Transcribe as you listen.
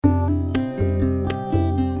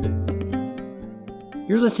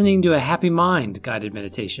You're listening to a Happy Mind guided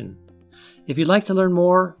meditation. If you'd like to learn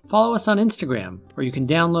more, follow us on Instagram, or you can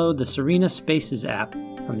download the Serena Spaces app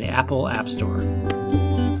from the Apple App Store.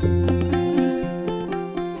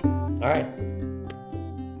 All right,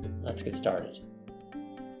 let's get started.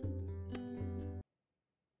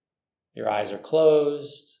 Your eyes are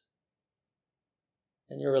closed,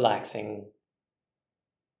 and you're relaxing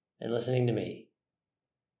and listening to me.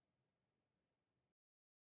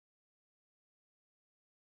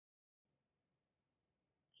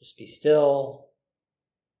 Just be still.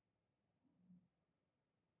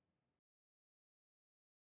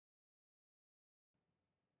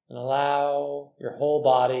 And allow your whole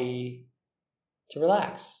body to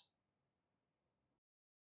relax.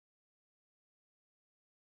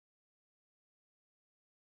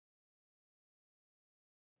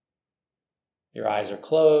 Your eyes are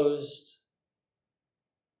closed,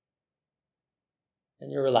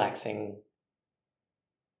 and you're relaxing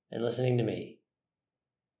and listening to me.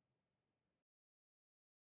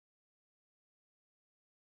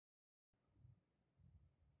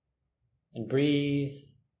 And breathe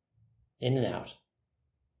in and out.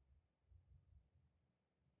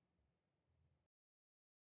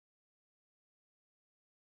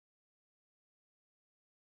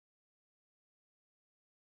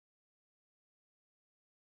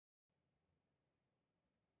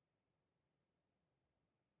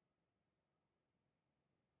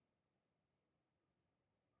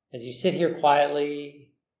 As you sit here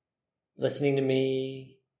quietly, listening to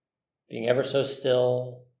me, being ever so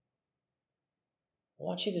still, I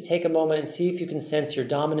want you to take a moment and see if you can sense your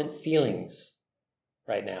dominant feelings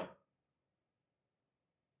right now.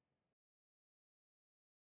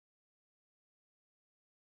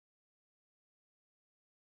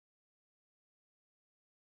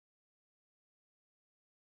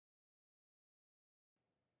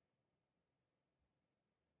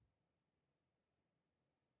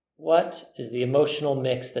 What is the emotional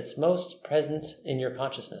mix that's most present in your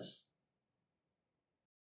consciousness?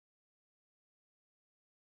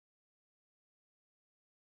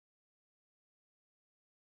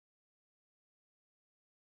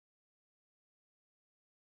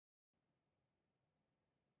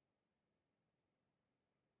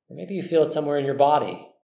 Or maybe you feel it somewhere in your body.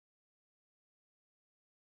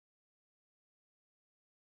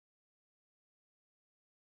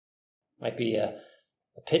 Might be a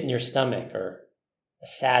pit in your stomach or a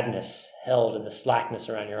sadness held in the slackness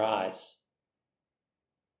around your eyes.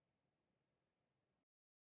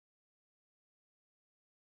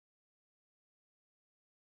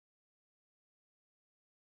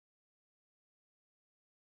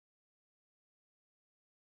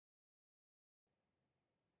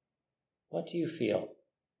 What do you feel?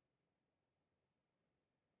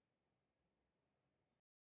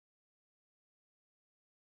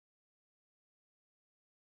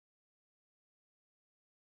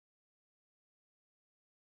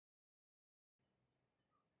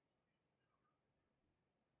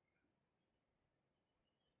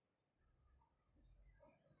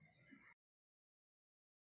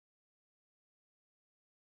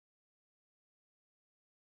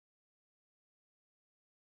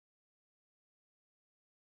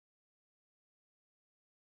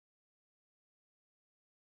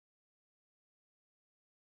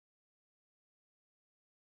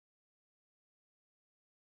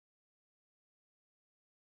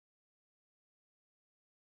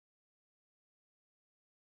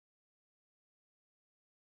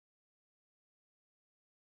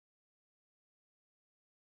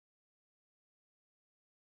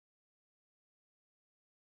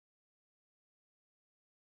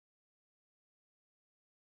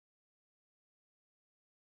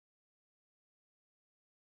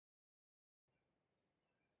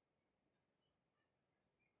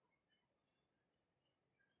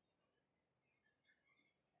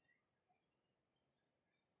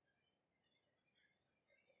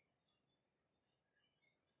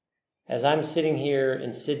 As I'm sitting here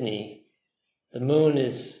in Sydney, the moon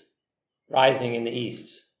is rising in the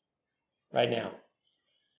east right now.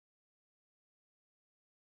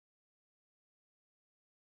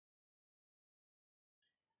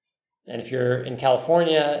 And if you're in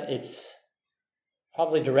California, it's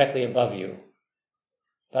probably directly above you.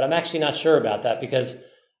 But I'm actually not sure about that because,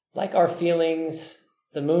 like our feelings,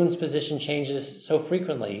 the moon's position changes so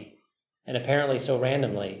frequently and apparently so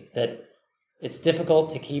randomly that it's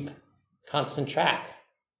difficult to keep constant track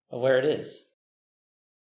of where it is.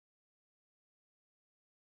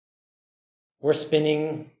 We're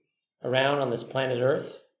spinning around on this planet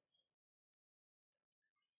Earth.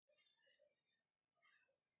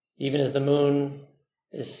 Even as the moon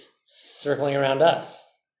is circling around us.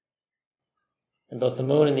 And both the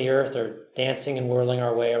moon and the earth are dancing and whirling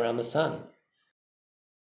our way around the sun.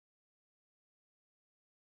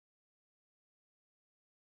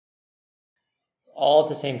 All at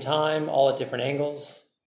the same time, all at different angles.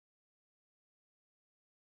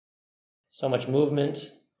 So much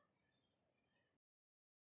movement.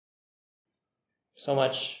 So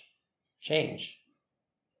much change.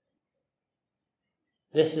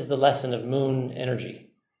 This is the lesson of moon energy.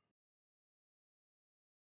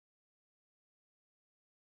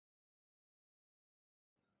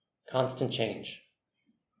 Constant change.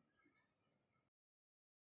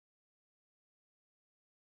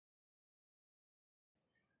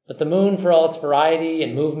 But the moon, for all its variety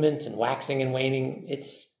and movement and waxing and waning,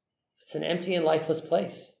 it's an empty and lifeless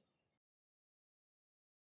place.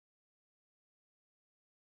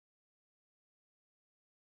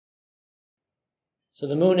 So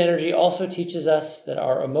the moon energy also teaches us that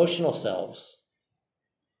our emotional selves,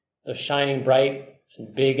 those shining bright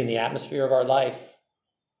and big in the atmosphere of our life,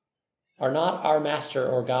 are not our master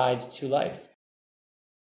or guide to life.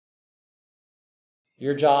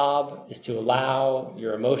 Your job is to allow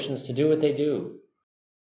your emotions to do what they do.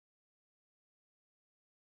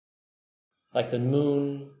 Like the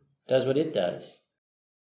moon does what it does,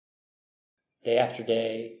 day after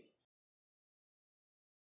day,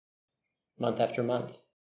 month after month.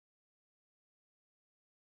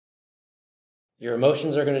 Your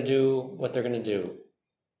emotions are going to do what they're going to do.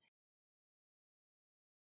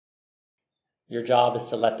 Your job is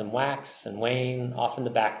to let them wax and wane off in the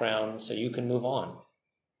background so you can move on.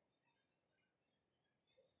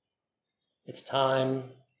 It's time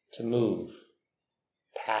to move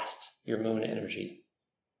past your moon energy.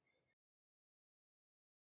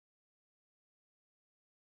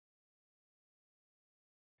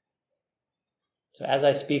 So as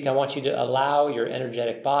I speak, I want you to allow your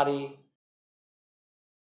energetic body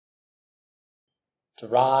to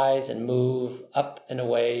rise and move up and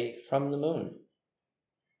away from the moon.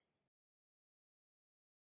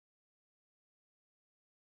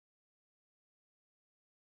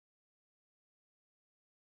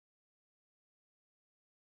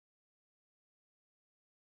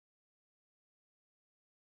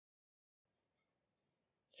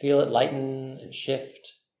 Feel it lighten and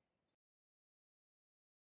shift.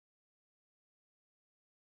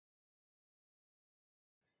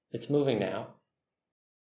 It's moving now.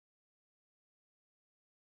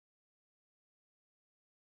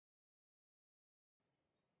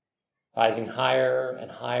 Rising higher and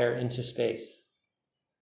higher into space.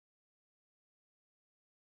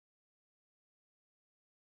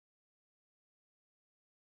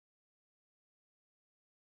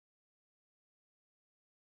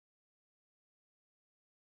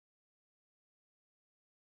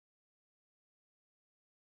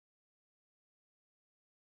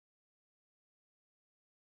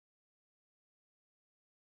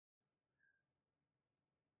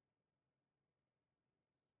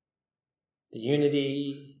 The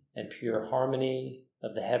unity and pure harmony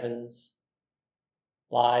of the heavens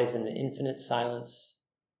lies in the infinite silence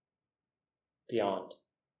beyond.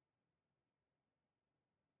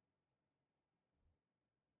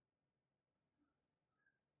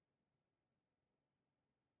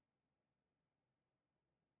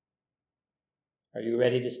 Are you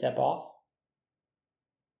ready to step off?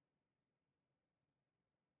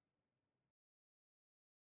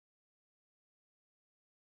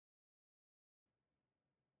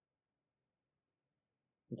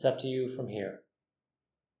 It's up to you from here.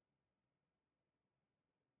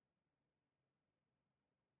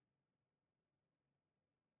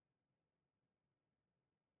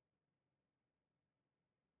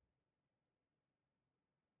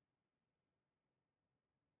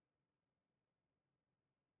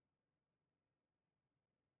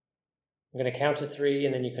 I'm going to count to 3,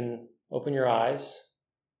 and then you can open your eyes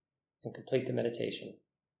and complete the meditation.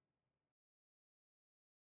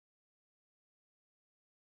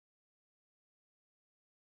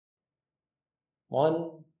 1,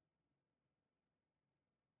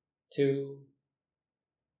 2,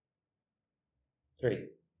 3.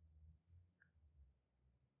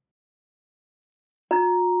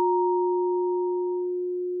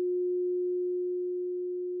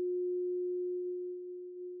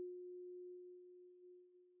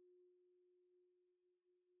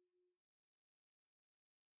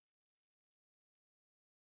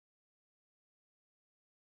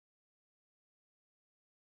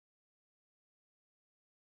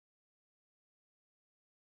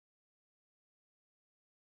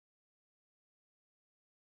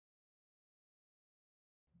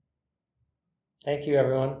 Thank you,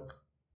 everyone.